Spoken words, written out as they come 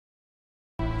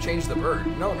change the bird.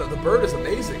 No, the bird is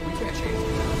amazing. We can't change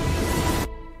it.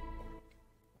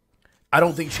 I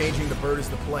don't think changing the bird is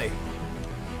the play.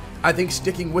 I think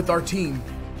sticking with our team.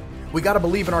 We got to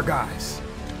believe in our guys.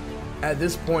 At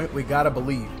this point, we got to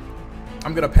believe.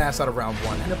 I'm going to pass out of round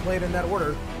 1. I'm going to play it in that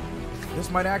order. This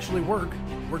might actually work.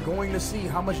 We're going to see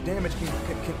how much damage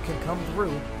can come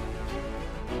through.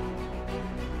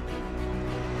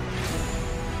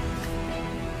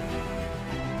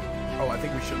 Oh, I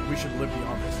think we should live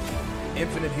beyond this.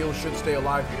 Infinite heal should stay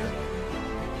alive here.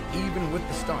 Even with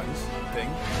the stuns thing.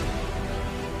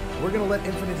 We're going to let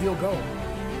Infinite heal go.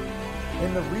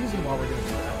 And the reason why we're going to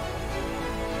do that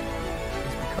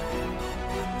is because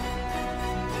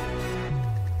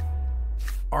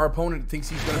our opponent thinks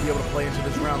he's going to be able to play into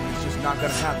this round, and it's just not going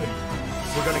to happen.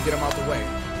 We're going to get him out the way.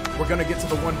 We're going to get to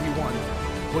the 1v1.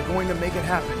 We're going to make it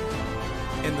happen.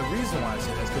 And the reason why I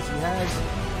say that is because he has...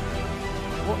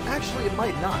 Well, actually, it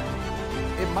might not.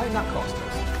 It might not cost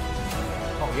us.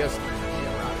 Oh, yes.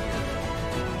 Yeah, around here.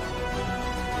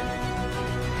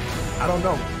 I don't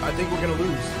know. I think we're going to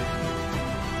lose.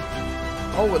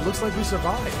 Oh, it looks like we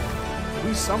survived.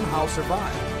 We somehow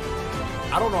survived.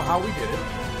 I don't know how we did it,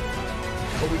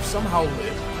 but we've somehow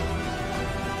lived.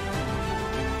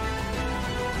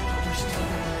 We're still going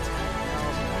to attack.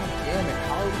 God damn it.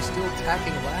 How are we still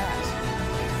attacking last?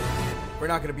 We're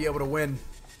not going to be able to win.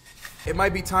 It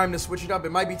might be time to switch it up.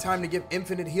 It might be time to give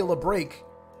Infinite Heal a break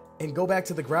and go back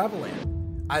to the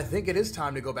Graveland. I think it is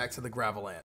time to go back to the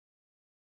Graveland.